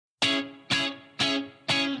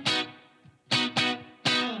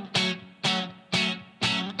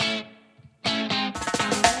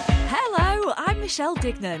Michelle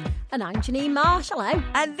Dignan. And I'm Janine Marsh. Hello.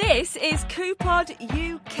 And this is Coupod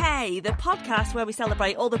UK, the podcast where we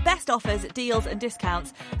celebrate all the best offers, deals and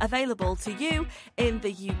discounts available to you in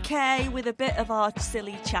the UK, with a bit of our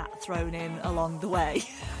silly chat thrown in along the way.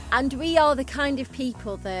 And we are the kind of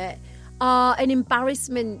people that are an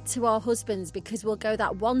embarrassment to our husbands because we'll go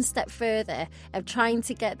that one step further of trying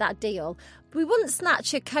to get that deal. We wouldn't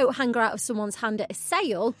snatch a coat hanger out of someone's hand at a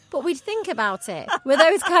sale, but we'd think about it. We're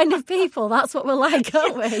those kind of people. That's what we're like,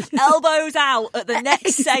 aren't we? Elbows out at the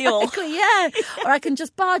next sale. Yeah. Or I can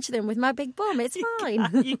just barge them with my big bum. It's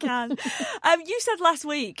fine. You can. You said last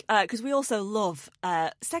week, because we also love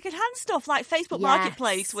second-hand stuff, like Facebook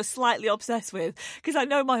Marketplace we're slightly obsessed with, because I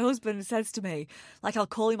know my husband says to me, like, I'll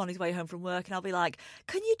call him on his way home from work and I'll be like,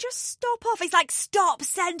 can you just stop off? He's like, stop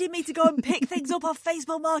sending me to go and pick things up off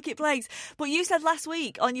Facebook Marketplace. But you said last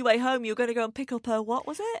week on your way home you were going to go and pick up what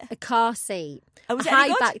was it? A car seat. Oh, was a it any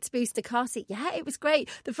good? high-backed booster car seat. Yeah, it was great.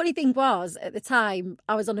 The funny thing was, at the time,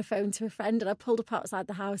 I was on the phone to a friend and I pulled up outside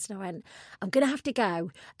the house and I went, I'm going to have to go.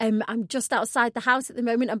 I'm just outside the house at the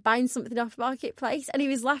moment. I'm buying something off Marketplace. And he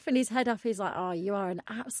was laughing his head off. He's like, oh, you are an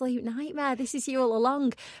absolute nightmare. This is you all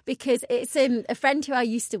along. Because it's a friend who I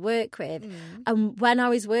used to work with. And when I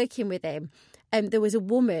was working with him, there was a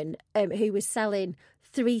woman who was selling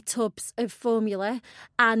 3 tubs of formula,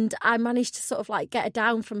 and I managed to sort of like get her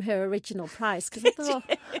down from her original price because I thought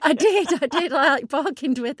I did I like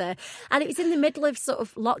bargained with her, and it was in the middle of sort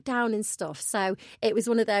of lockdown and stuff, so it was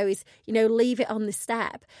one of those, leave it on the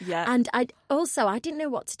step. And I didn't know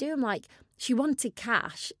what to do. I'm like, she wanted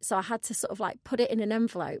cash, so I had to sort of like put it in an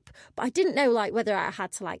envelope. But I didn't know like whether I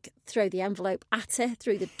had to like throw the envelope at her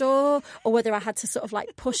through the door, or whether I had to sort of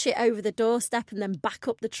like push it over the doorstep and then back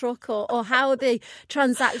up the truck, or how the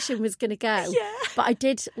transaction was going to go. Yeah. But I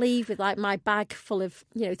did leave with like my bag full of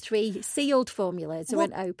 3 sealed formulas that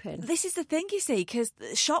went open. This is the thing, you see, because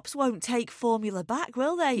shops won't take formula back,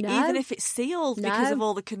 will they? No. Even if it's sealed, No. because of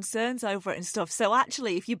all the concerns over it and stuff. So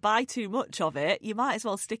actually, if you buy too much of it, you might as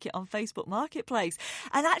well stick it on Facebook Marketplace.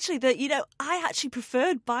 And actually, I actually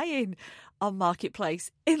preferred buying on Marketplace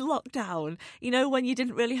in lockdown, when you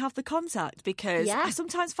didn't really have the contact, because I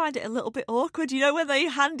sometimes find it a little bit awkward, when they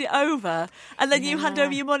hand it over and then you hand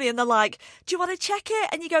over your money and they're like, do you want to check it?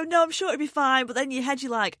 And you go, no, I'm sure it'll be fine. But then in your head,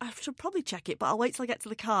 you're like, I should probably check it, but I'll wait till I get to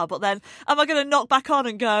the car. But then am I going to knock back on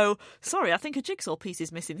and go, sorry, I think a jigsaw piece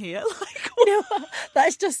is missing here?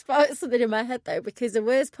 That's just sparked something in my head though, because the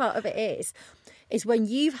worst part of it is when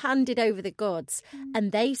you've handed over the goods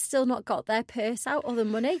and they've still not got their purse out or the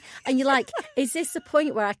money, and you're like, is this the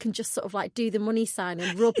point where I can just sort of like do the money sign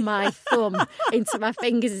and rub my thumb into my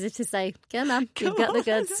fingers as if to say, come on, you've got the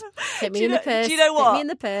goods, hit me in the purse, do you know what? hit me in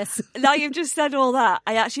the purse. Now you've just said all that,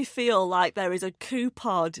 I actually feel like there is a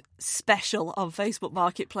Coupod special on Facebook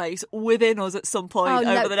Marketplace within us at some point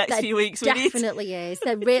over the next few weeks. Definitely is.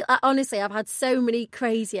 Honestly, I've had so many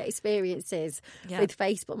crazy experiences with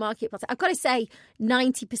Facebook Marketplace. I've got to say,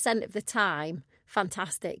 90% of the time,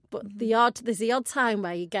 fantastic. But there's the odd time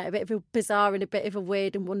where you get a bit of a bizarre and a bit of a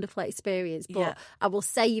weird and wonderful experience. But I will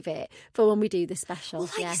save it for when we do the special. Well,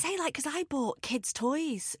 like you say, because I bought kids'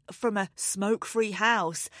 toys from a smoke-free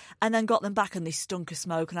house and then got them back and they stunk of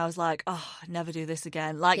smoke, and I was like, oh, never do this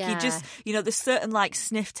again. You just, there's certain like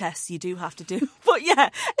sniff tests you do have to do. But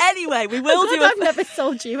anyway, we will do. I've never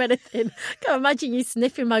sold you anything. Can't imagine you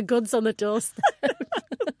sniffing my goods on the doorstep.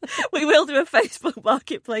 We will do a Facebook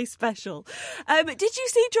Marketplace special. Did you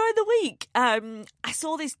see during the week, I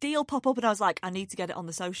saw this deal pop up and I was like, I need to get it on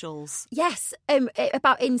the socials. Yes,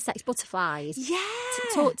 about insects, butterflies. Yeah.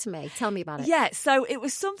 Talk to me. Tell me about it. Yeah, so it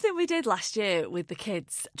was something we did last year with the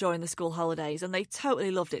kids during the school holidays, and they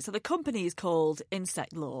totally loved it. So the company is called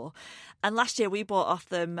Insect Law, and last year we bought off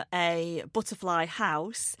them a butterfly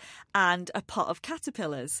house and a pot of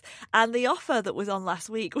caterpillars. And the offer that was on last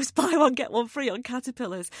week was buy one, get one free on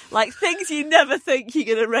caterpillars. Like things you never think you're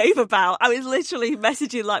going to rave about. I was literally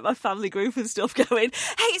messaging like my family group and stuff going,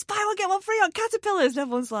 hey, it's buy one, get one free on caterpillars. And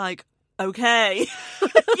everyone's like, okay.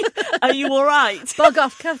 Are you all right? Bug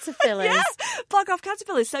off caterpillars. Yeah, bug off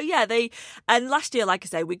caterpillars. So and last year, like I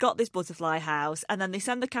say, we got this butterfly house, and then they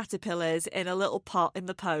send the caterpillars in a little pot in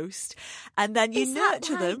the post, and then you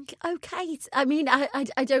nurture them. Okay, I mean,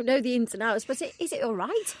 I don't know the ins and outs, but is it all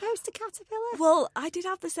right to host a caterpillar? Well, I did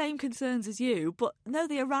have the same concerns as you, but no,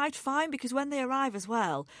 they arrived fine, because when they arrive as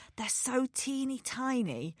well, they're so teeny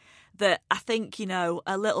tiny that I think, you know,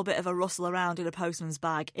 a little bit of a rustle around in a postman's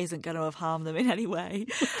bag isn't going to have harmed them in any way.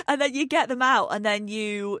 And then you get them out and then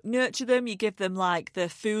you nurture them, you give them like the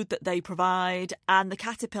food that they provide, and the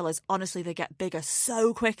caterpillars, honestly, they get bigger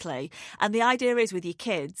so quickly. And the idea is with your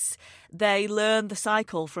kids, they learn the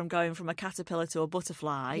cycle from going from a caterpillar to a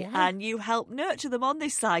butterfly, and you help nurture them on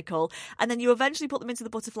this cycle, and then you eventually put them into the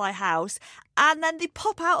butterfly house, and then they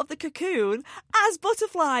pop out of the cocoon as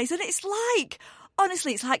butterflies. And it's like,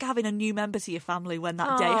 honestly, it's like having a new member to your family when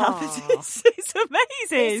that day happens. It's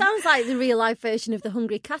amazing. It sounds like the real life version of the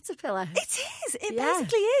hungry caterpillar. It is. It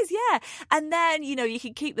basically is, yeah. And then, you know, you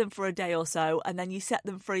can keep them for a day or so, and then you set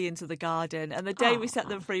them free into the garden. And the day we set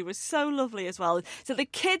them free was so lovely as well. So the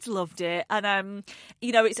kids loved it. And,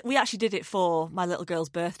 you know, we actually did it for my little girl's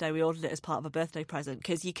birthday. We ordered it as part of a birthday present,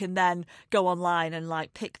 because you can then go online and,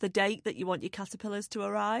 like, pick the date that you want your caterpillars to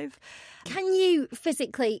arrive. Can you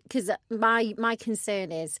physically, because my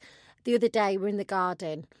concern is, the other day we're in the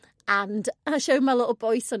garden and I showed my little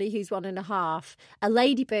boy Sonny, who's 1.5, a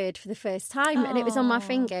ladybird for the first time, and it was on my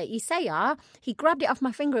finger. You say, he grabbed it off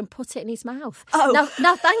my finger and put it in his mouth.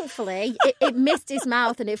 Now thankfully, it missed his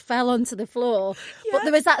mouth and it fell onto the floor. Yeah. But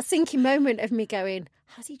there was that sinking moment of me going,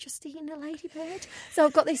 has he just eaten a ladybird? So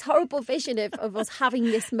I've got this horrible vision of us having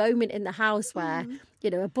this moment in the house where, you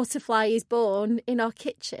know, a butterfly is born in our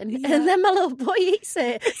kitchen and then my little boy eats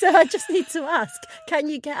it. So I just need to ask, can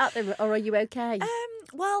you get at them or are you okay?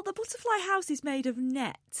 Well, the butterfly house is made of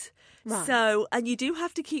net. Right. So, and you do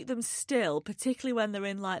have to keep them still, particularly when they're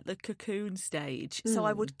in like the cocoon stage. So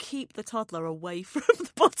I would keep the toddler away from the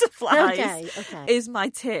butterflies. Okay. Is my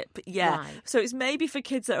tip. Yeah. Right. So it's maybe for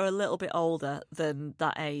kids that are a little bit older than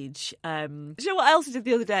that age. Do you know what else I did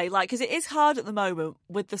the other day? Like, because it is hard at the moment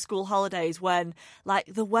with the school holidays when, like,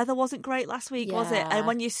 the weather wasn't great last week, was it? And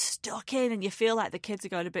when you're stuck in and you feel like the kids are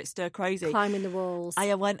going a bit stir crazy, climbing the walls.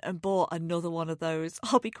 I went and bought another one of those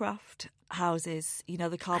Hobbycraft houses, you know,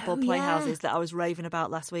 the cardboard playhouses that I was raving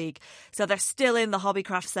about last week. So they're still in the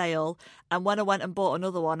Hobbycraft sale. And when I went and bought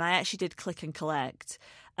another one, I actually did click and collect,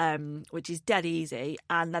 which is dead easy.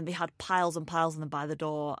 And then they had piles and piles of them by the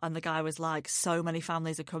door. And the guy was like, so many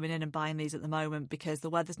families are coming in and buying these at the moment because the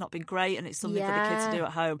weather's not been great and it's something for the kids to do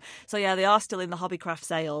at home. So yeah, they are still in the Hobbycraft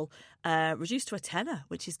sale, reduced to a tenner,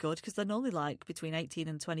 which is good because they're normally like between 18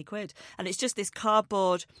 and 20 quid. And it's just this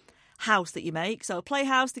cardboard house that you make, so a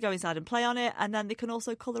playhouse to go inside and play on it, and then they can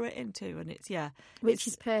also colour it in too, and which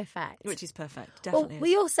is perfect, definitely. Well,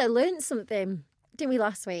 we also learned something, didn't we,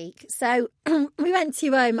 last week? So we went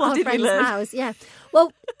to our friend's house. Yeah,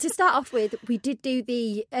 well, to start off with, we did do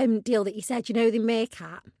the deal that you said, you know, the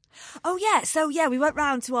meerkat. Oh, yeah. So, yeah, we went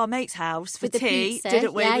round to our mate's house for tea, pizza,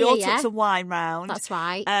 didn't we? We all took some wine round. That's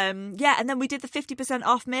right. Yeah, and then we did the 50%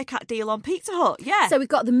 off Meerkat deal on Pizza Hut, yeah. So we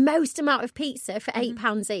got the most amount of pizza for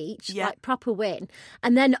 £8 each, like proper win.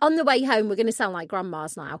 And then on the way home, we're going to sound like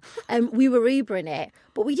grandmas now, we were Ubering it,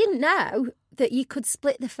 but we didn't know that you could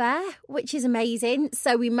split the fare, which is amazing.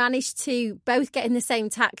 So we managed to both get in the same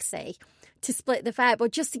taxi to split the fare.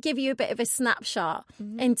 But just to give you a bit of a snapshot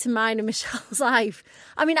into mine and Michelle's life,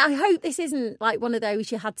 I mean, I hope this isn't like one of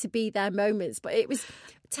those you had to be there moments, but it was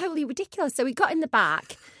totally ridiculous. So we got in the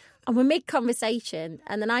back and we're mid-conversation,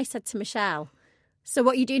 and then I said to Michelle, so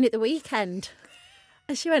what are you doing at the weekend?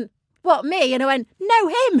 And she went, what, me? And I went, no,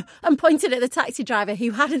 him, and pointed at the taxi driver who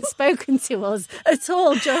hadn't spoken to us at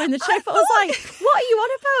all during the trip. I was like, what are you on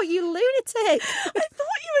about, you lunatic? I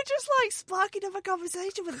thought you were just like sparking up a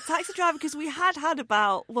conversation with the taxi driver because we'd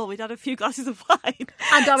had a few glasses of wine.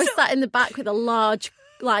 And I was sat in the back with a large,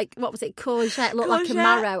 like, what was it, courgette, looked like a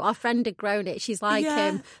marrow. Our friend had grown it. She's like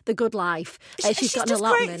The Good Life. She's got an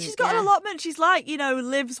allotment. Great. She's got an allotment. She's like, you know,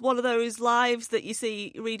 lives one of those lives that you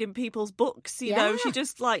see reading people's books. You know, she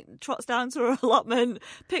just like trots down to her allotment,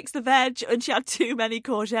 picks the veg, and she had too many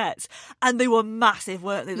courgettes. And they were massive,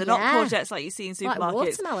 weren't they? They're not courgettes like you see in supermarkets. Like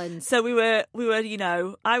watermelons. So we were, you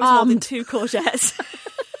know, I was holding 2 courgettes.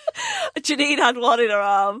 Janine had one in her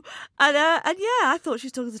arm, and yeah, I thought she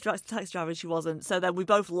was talking to the taxi driver, and she wasn't. So then we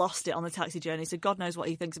both lost it on the taxi journey. So God knows what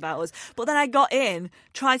he thinks about us. But then I got in,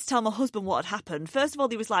 tried to tell my husband what had happened. First of all,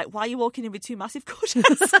 he was like, "Why are you walking in with 2 massive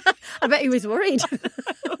courgettes?" I bet he was worried. And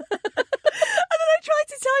then I tried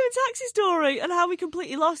to tell him a taxi story and how we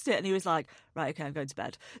completely lost it, and he was like, right, okay, I'm going to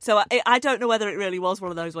bed. So I don't know whether it really was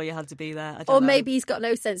one of those where you had to be there. I don't know. Maybe he's got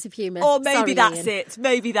no sense of humour. Or maybe that's it.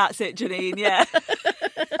 Maybe that's it, Janine, yeah.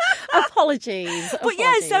 Apologies. But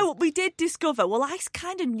yeah, so we did discover, well, I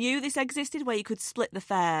kind of knew this existed where you could split the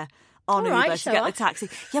fare on Uber to get the taxi.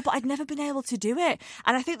 Yeah, but I'd never been able to do it.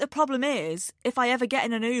 And I think the problem is, if I ever get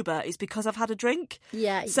in an Uber, it's because I've had a drink.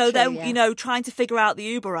 Yeah, so true, then, you know, trying to figure out the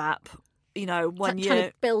Uber app you know, when trying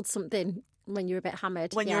to build something when you're a bit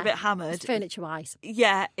hammered. When you're a bit hammered. Furniture-wise.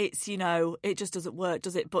 Yeah, it's, you know, it just doesn't work,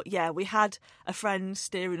 does it? But yeah, we had a friend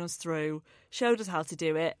steering us through, showed us how to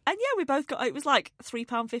do it. And yeah, we both got, it was like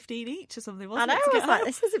 £3.15 each or something, wasn't it? I know, I was like,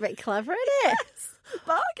 this is a bit clever, isn't it?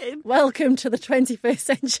 Bargain. Welcome to the 21st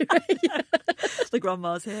century. The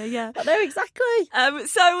grandma's here, yeah. I know, exactly.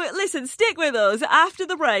 So listen, stick with us. After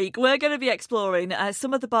the break, we're going to be exploring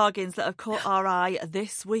some of the bargains that have caught our eye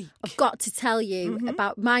this week. I've got to tell you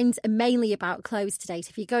about, mine's mainly about clothes today. So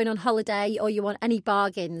if you're going on holiday or you want any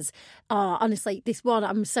bargains, honestly, this one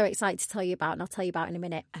I'm so excited to tell you about, and I'll tell you about in a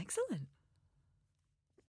minute. Excellent.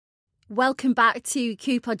 Welcome back to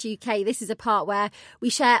Coupod UK. This is a part where we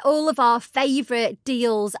share all of our favourite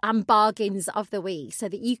deals and bargains of the week so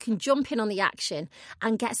that you can jump in on the action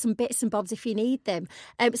and get some bits and bobs if you need them.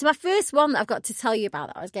 So my first one that I've got to tell you about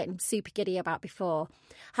that I was getting super giddy about before.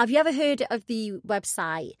 Have you ever heard of the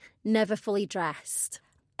website Never Fully Dressed?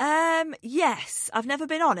 Yes, I've never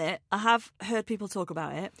been on it. I have heard people talk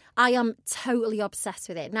about it. I am totally obsessed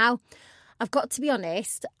with it. Now, I've got to be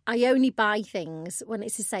honest, I only buy things when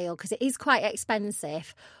it's a sale because it is quite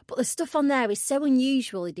expensive. But the stuff on there is so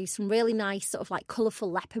unusual. They do some really nice sort of like colourful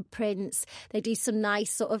leopard prints. They do some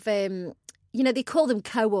nice sort of, you know, they call them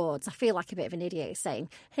co-ords. I feel like a bit of an idiot saying,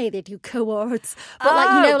 hey, they do co-ords. But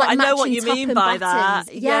like, you know, like I know what you matching top mean and by buttons.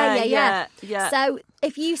 that. Yeah. So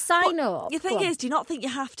if you sign up... The thing is, do you not think you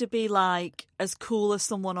have to be like as cool as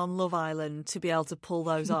someone on Love Island to be able to pull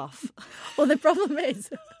those off? Well, the problem is,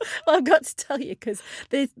 I've got to tell you, because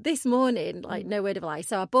this morning, like, no word of a lie,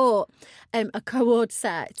 so I bought a co-ord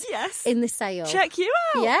set in the sale. Check you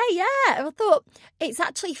out. Yeah. I thought it's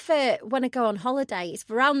actually for when I go on holiday. It's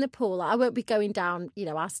for around the pool. I won't be going down, you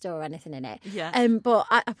know, Astor or anything in it. Yeah. But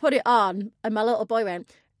I put it on and my little boy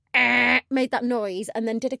went... made that noise and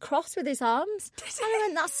then did a cross with his arms. And I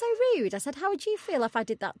went, that's so rude. I said, how would you feel if I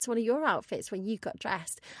did that to one of your outfits when you got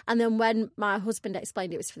dressed? And then when my husband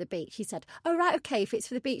explained it was for the beach, he said, oh, right, okay, if it's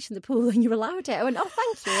for the beach and the pool, then you're allowed it. I went, oh,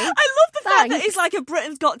 thank you. I love the fact that it's like a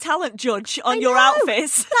Britain's Got Talent judge on your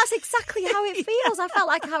outfits. That's exactly how it feels. I felt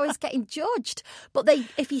like I was getting judged. But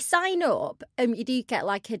if you sign up, you do get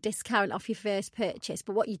like a discount off your first purchase.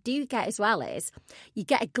 But what you do get as well is you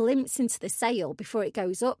get a glimpse into the sale before it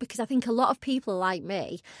goes up, because I think a lot of people are like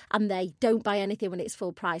me and they don't buy anything when it's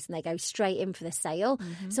full price and they go straight in for the sale.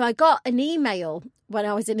 So I got an email when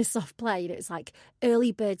I was in a soft play and it was like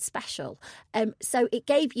early bird special. So it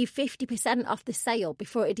gave you 50% off the sale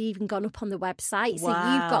before it had even gone up on the website. So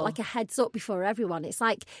you've got like a heads up before everyone. It's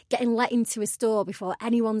like getting let into a store before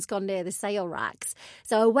anyone's gone near the sale racks.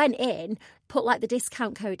 So I went in, put like the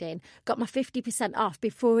discount code in, got my 50% off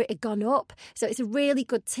before it had gone up. So it's a really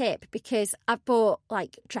good tip because I've bought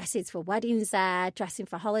like dresses for weddings there, dressing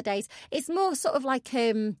for holidays. It's more sort of like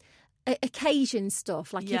occasion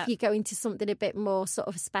stuff, like if you're going to something a bit more sort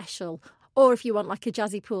of special, or if you want like a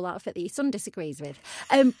jazzy pool outfit that your son disagrees with.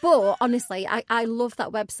 But honestly, I love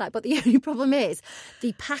that website. But the only problem is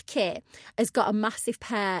the packet has got a massive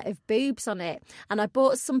pair of boobs on it. And I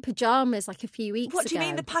bought some pyjamas like a few weeks ago. What do you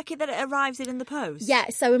mean, the packet that it arrives in the post? Yeah,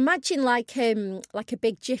 so imagine like a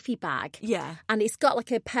big jiffy bag. Yeah. And it's got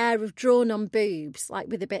like a pair of drawn-on boobs, like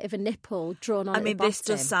with a bit of a nipple drawn on at the bottom. This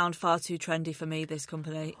does sound far too trendy for me, this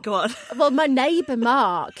company. Go on. Well, my neighbour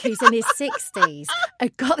Mark, who's in his 60s,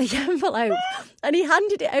 had got the envelope and he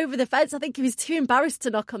handed it over the fence. I think he was too embarrassed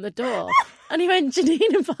to knock on the door. And he went,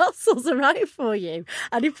 Janina, parcels arrived for you.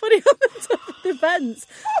 And he put it on the top of the fence.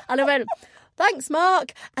 And I went, thanks,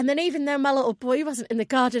 Mark. And then even though my little boy wasn't in the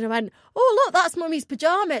garden, I went, oh, look, that's Mummy's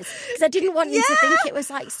pyjamas. Because I didn't want him to think it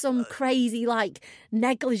was like some crazy, like,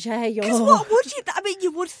 negligee. Because what would you... I mean,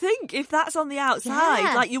 you would think if that's on the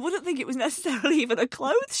outside, like, you wouldn't think it was necessarily even a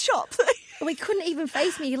clothes shop. We couldn't even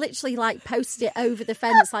face me. He literally, like, posted it over the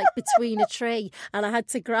fence, like, between a tree. And I had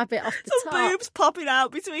to grab it off the top. Some boobs popping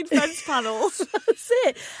out between fence panels. That's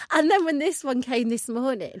it. And then when this one came this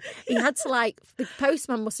morning, he had to, like... The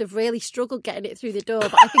postman must have really struggled getting it through the door.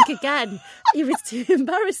 But I think, again, he was too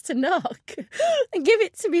embarrassed to knock and give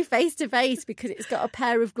it to me face to face because it's got a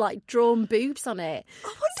pair of, like, drawn boobs on it. I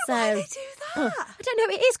wonder why they do that. I don't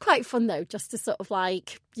know. It is quite fun, though, just to sort of,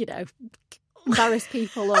 like, you know... embarrass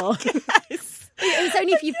people or it's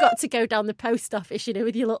only if you've got to go down the post office, you know,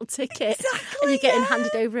 with your little ticket and you're getting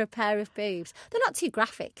handed over a pair of boobs. They're not too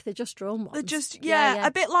graphic, they're just drawn ones. They're just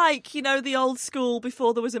a bit like, you know, the old school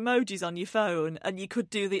before there was emojis on your phone and you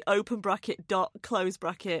could do the open bracket dot close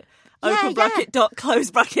bracket open bracket, dot,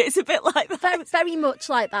 close bracket. It's a bit like that. Very, very much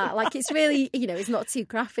like that. Like, it's really, it's not too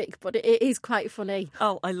graphic, but it is quite funny.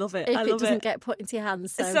 Oh, I love it. If it doesn't get put into your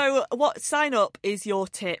hands. So what sign up is your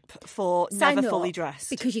tip for Never Fully Dressed?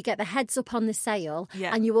 Because you get the heads up on the sale,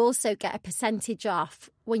 Yeah. and you also get a percentage off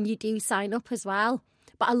when you do sign up as well.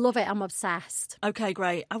 But I love it. I'm obsessed. Okay,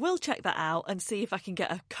 great. I will check that out and see if I can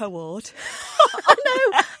get a co-ord. Oh,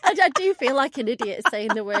 no. I do feel like an idiot saying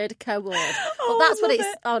the word co-ord. But that's what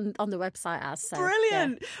it's on the website as. So,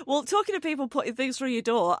 Brilliant. Yeah. Well, talking to people putting things through your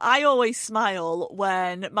door, I always smile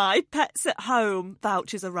when my Pets at Home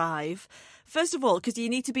vouchers arrive. First of all, because you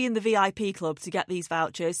need to be in the VIP club to get these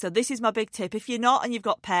vouchers. So this is my big tip. If you're not and you've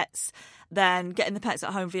got pets, then get in the Pets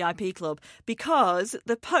at Home VIP club, because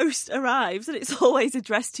the post arrives and it's always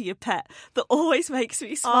addressed to your pet. That always makes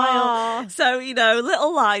me smile. Aww. So,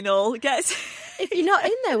 little Lionel gets... If you're not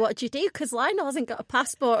in there, what do you do? Because Lionel hasn't got a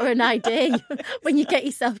passport or an ID when you get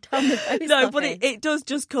yourself down the post No, office. but it does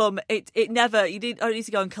just come. It never. You don't need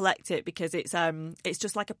to go and collect it, because it's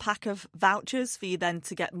just like a pack of vouchers for you then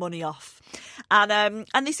to get money off, and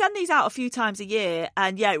they send these out a few times a year.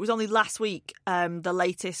 And yeah, it was only last week the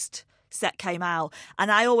latest set came out,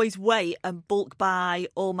 and I always wait and bulk buy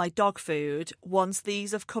all my dog food once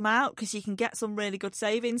these have come out, because you can get some really good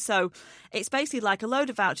savings. So it's basically like a load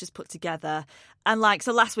of vouchers put together, and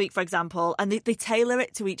so last week, for example, and they tailor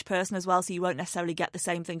it to each person as well, so you won't necessarily get the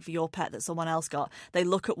same thing for your pet that someone else got. They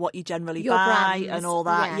look at what you generally Your buy brands. and all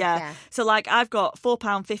that. Yeah. So I've got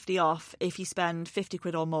 £4.50 off if you spend 50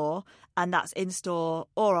 quid or more, and that's in store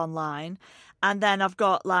or online. And then I've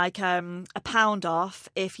got £1 off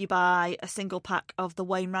if you buy a single pack of the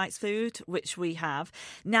Wainwright's food, which we have.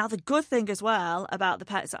 Now, the good thing as well about the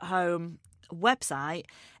Pets at Home website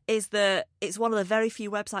is that it's one of the very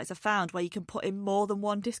few websites I've found where you can put in more than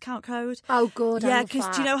one discount code. Oh, good. Yeah, because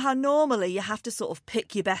do you know how normally you have to sort of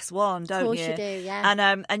pick your best one, don't you? Of course you do,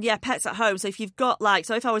 yeah. And yeah, Pets at Home. So if you've got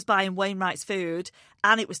so if I was buying Wainwright's food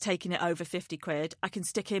and it was taking it over 50 quid, I can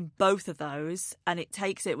stick in both of those and it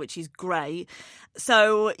takes it, which is great.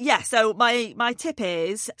 So yeah, so my tip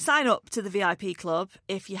is sign up to the VIP club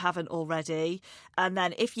if you haven't already. And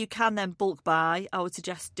then if you can then bulk buy, I would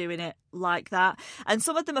suggest doing it like that. And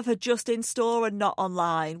some of them are just in store and not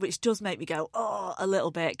online, which does make me go, oh, a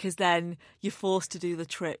little bit, because then you're forced to do the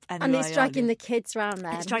trip anyway. And it's dragging the kids round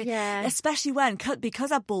then. Yeah. Especially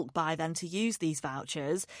because I bulk buy then to use these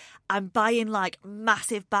vouchers, I'm buying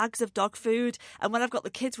massive bags of dog food. And when I've got the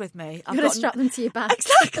kids with me, I've got to strap them to your back.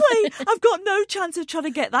 Exactly. I've got no chance of trying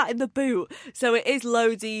to get that in the boot. So it is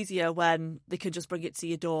loads easier when they can just bring it to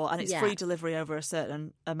your door, and it's free delivery over a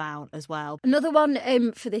certain amount as well. Another one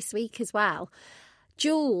for this week as well,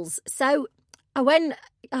 Joules. So I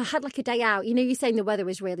had a day out. You're saying the weather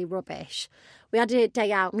was really rubbish. We had a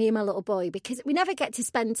day out, me and my little boy, because we never get to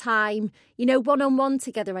spend time, one-on-one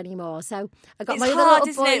together anymore. So I got my other little boy.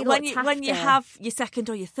 It's hard, isn't it? When you have your second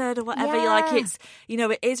or your third or whatever,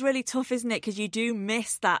 it is really tough, isn't it? Because you do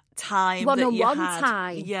miss that time one-on-one that you had.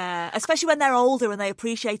 time. Yeah, especially when they're older and they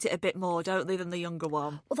appreciate it a bit more, don't they, than the younger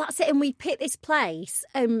one? Well, that's it. And we picked this place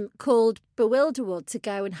called Bewilderwood to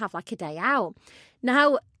go and have a day out.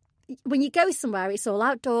 Now, when you go somewhere, it's all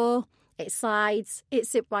outdoor. It slides,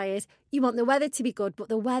 it's zip wires. You want the weather to be good, but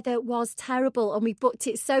the weather was terrible, and we booked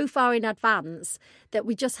it so far in advance that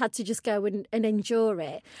we just had to just go and endure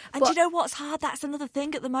it. And do you know what's hard? That's another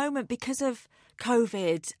thing at the moment, because of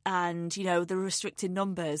COVID and, the restricted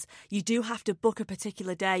numbers. You do have to book a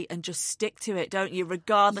particular day and just stick to it, don't you?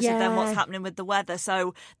 Regardless of then what's happening with the weather.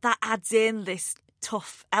 So that adds in this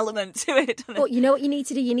tough element to it. But you know what you need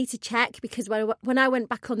to do? You need to check, because when I went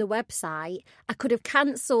back on the website, I could have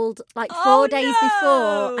cancelled 4 days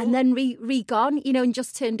before and then re-gone, and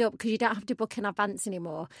just turned up, because you don't have to book in advance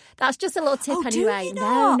anymore. That's just a little tip anyway. Do you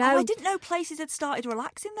not? No. I didn't know places had started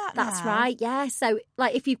relaxing that now. That's right, yeah. So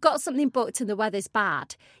if you've got something booked and the weather's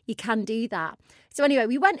bad, you can do that. So anyway,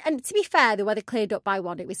 we went, and to be fair, the weather cleared up by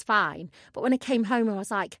 1, it was fine. But when I came home, I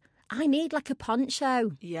was like, I need a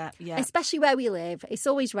poncho. Yeah. Especially where we live. It's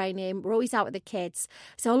always raining. We're always out with the kids.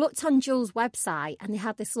 So I looked on Joules' website and they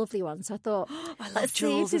had this lovely one. So I thought, let's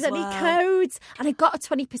see if there's any codes. And I got a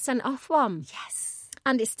 20% off one. Yes.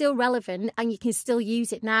 And it's still relevant and you can still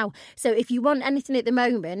use it now. So if you want anything at the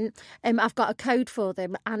moment, I've got a code for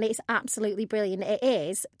them and it's absolutely brilliant. It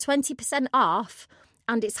is 20% off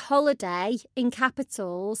and it's holiday in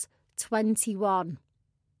capitals 21.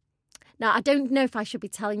 Now, I don't know if I should be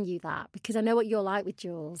telling you that because I know what you're like with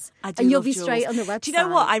Jules. I do and you'll love be Jules. straight on the website. Do you know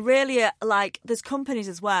what? I really there's companies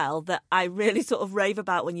as well that I really sort of rave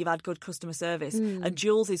about when you've had good customer service. And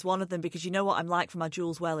Jules is one of them because you know what I'm like for my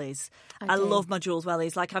Jules wellies. I love my Jules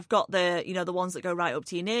wellies. Like I've got the ones that go right up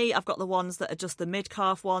to your knee. I've got the ones that are just the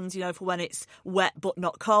mid-calf ones, for when it's wet but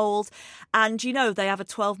not cold. And, they have a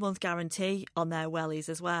 12-month guarantee on their wellies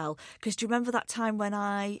as well. Because do you remember that time when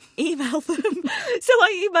I emailed them? So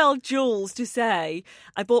I emailed Jules to say,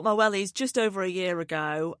 I bought my wellies just over a year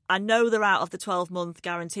ago. I know they're out of the 12-month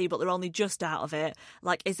guarantee, but they're only just out of it.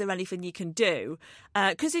 Like, is there anything you can do?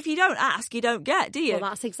 Because if you don't ask, you don't get, do you? Well,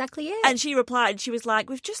 that's exactly it. And she replied, she was like,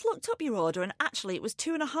 we've just looked up your order, and actually it was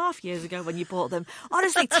 2.5 years ago when you bought them.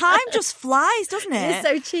 Honestly, time just flies, doesn't it?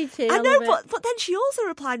 You're so cheeky. I know, but then she also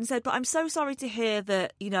replied and said, but I'm so sorry to hear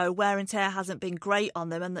that, wear and tear hasn't been great on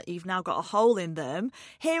them and that you've now got a hole in them.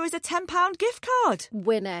 Here is a £10 gift card.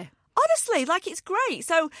 Winner. Honestly, it's great.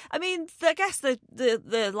 So, I mean, I guess the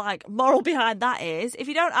like moral behind that is if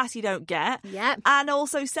you don't ask, you don't get. Yeah. And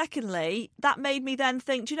also, secondly, that made me then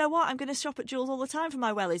think, do you know what? I'm going to shop at Jules all the time for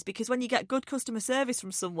my wellies because when you get good customer service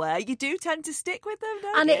from somewhere, you do tend to stick with them,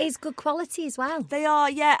 don't you? And it is good quality as well. They are,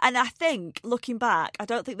 yeah. And I think, looking back, I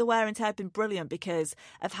don't think the wear and tear have been brilliant because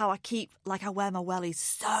of how I wear my wellies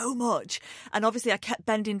so much. And obviously, I kept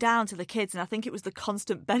bending down to the kids, and I think it was the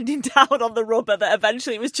constant bending down on the rubber that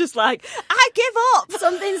eventually was just like, I give up.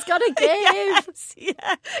 Something's got to give. Yes,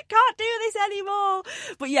 yeah. Can't do this anymore.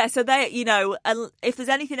 But yeah, so they, if there's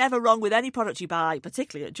anything ever wrong with any product you buy,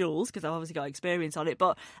 particularly at Jules, because I've obviously got experience on it,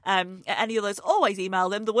 but at any others, always email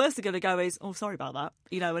them. The worst they're going to go is, oh, sorry about that,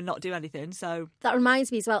 and not do anything. So that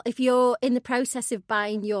reminds me as well, if you're in the process of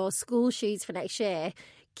buying your school shoes for next year,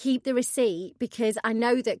 keep the receipt because I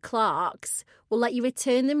know that Clarks will let you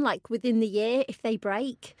return them within the year if they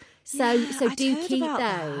break. So do keep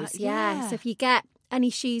those. Yeah. So if you get any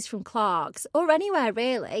shoes from Clarks or anywhere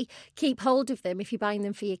really, keep hold of them if you're buying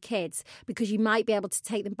them for your kids because you might be able to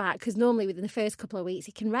take them back because normally within the first couple of weeks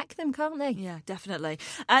you can wreck them, can't they? Yeah, definitely.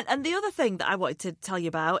 And the other thing that I wanted to tell you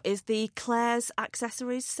about is the Claire's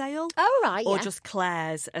accessories sale. Oh, right, or just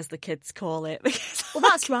Claire's as the kids call it. Well,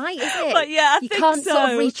 that's right, isn't it? But yeah, you can't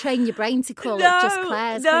sort of retrain your brain to call it just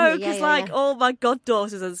Claire's. No, because all my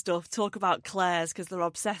goddaughters and stuff talk about Claire's because they're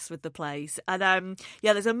obsessed with the place. And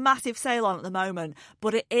there's a massive sale on at the moment.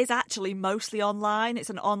 But it is actually mostly online.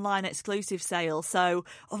 It's an online exclusive sale. So,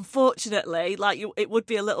 unfortunately, it would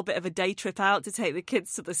be a little bit of a day trip out to take the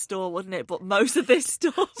kids to the store, wouldn't it? But most of this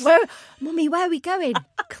stuff... Mummy, where are we going?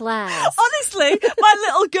 Claire's. Honestly, my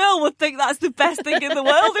little girl would think that's the best thing in the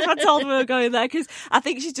world if I told her we were going there because I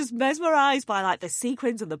think she's just mesmerised by the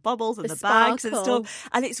sequins and the bubbles and the bags and stuff.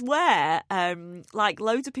 And it's where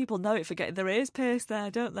loads of people know it for getting their ears pierced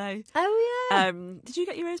there, don't they? Oh, yeah. Did you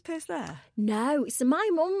get your ears pierced there? No. So my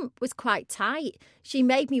mum was quite tight. She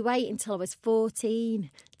made me wait until I was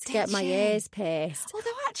 14 to get my ears pierced. Although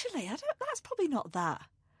actually, that's probably not that.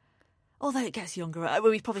 Although it gets younger.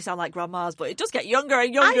 We probably sound like grandmas, but it does get younger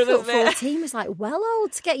and younger. I thought 14 was well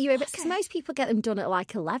old to get you, because most people get them done at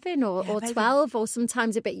 11 or 12 or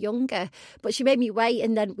sometimes a bit younger. But she made me wait,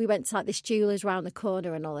 and then we went to this jeweller's round the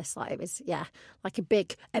corner and all this. It was a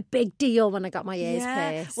big deal when I got my ears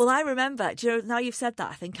pierced. Well, I remember. Do you know, now you've said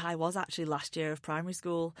that, I think I was actually last year of primary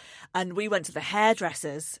school, and we went to the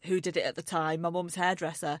hairdressers who did it at the time, my mum's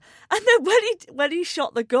hairdresser, and then when he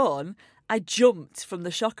shot the gun, I jumped from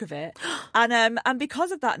the shock of it. And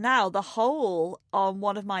because of that now, the hole on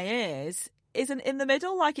one of my ears isn't in the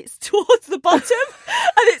middle, it's towards the bottom.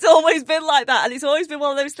 And it's always been like that. And it's always been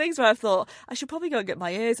one of those things where I've thought, I should probably go and get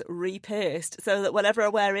my ears re-pierced so that whenever I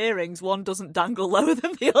wear earrings, one doesn't dangle lower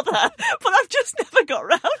than the other. But I've just never got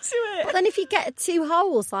round to it. But then if you get two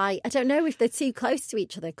holes, I don't know if they're too close to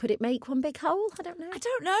each other, could it make one big hole? I don't know. I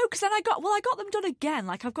don't know, because then I got them done again.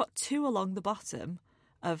 I've got two along the bottom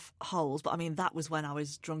of holes, but I mean that was when I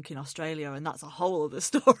was drunk in Australia, and that's a whole other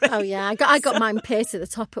story. Oh yeah, I got mine pierced at the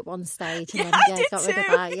top at one stage, and I did got too. rid of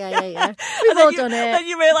that. Yeah. We've all done it. Then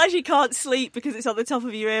you realise you can't sleep because it's on the top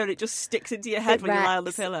of your ear and it just sticks into your head when you lie on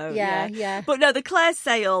the pillow. Yeah. But no, the Claire's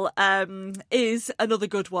sale is another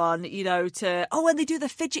good one. And they do the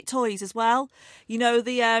fidget toys as well.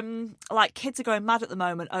 The kids are going mad at the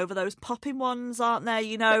moment over those popping ones, aren't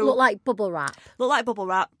they? That look like bubble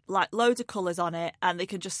wrap. Loads of colours on it, and they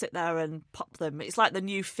can just sit there and pop them. It's like the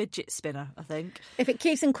new fidget spinner, I think. If it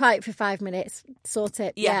keeps them quiet for 5 minutes, sort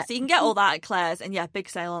it. Yeah, so you can get all that at Claire's, and big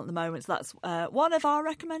sale on at the moment. So that's one of our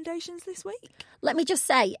recommendations this week. Let me just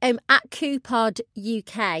say, at Coupod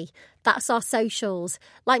UK, That's our socials.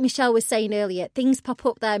 Like Michelle was saying earlier, things pop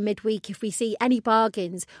up there midweek. If we see any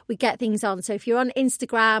bargains, we get things on. So if you're on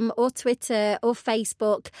Instagram or Twitter or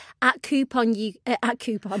Facebook at Coupod UK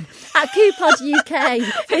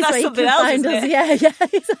is where you can find us. Yeah,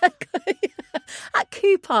 exactly. At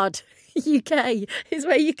Coupod UK is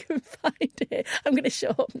where you can find it. I'm going to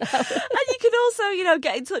shut up now. And you can also,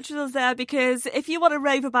 get in touch with us there, because if you want to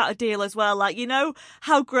rave about a deal as well,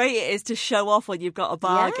 how great it is to show off when you've got a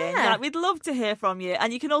bargain. Yeah. We'd love to hear from you.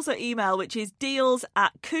 And you can also email, which is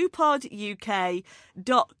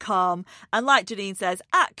deals@coupoduk.com. And like Janine says,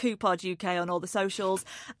 at Coupod UK on all the socials.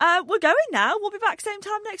 We're going now. We'll be back same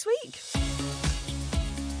time next week.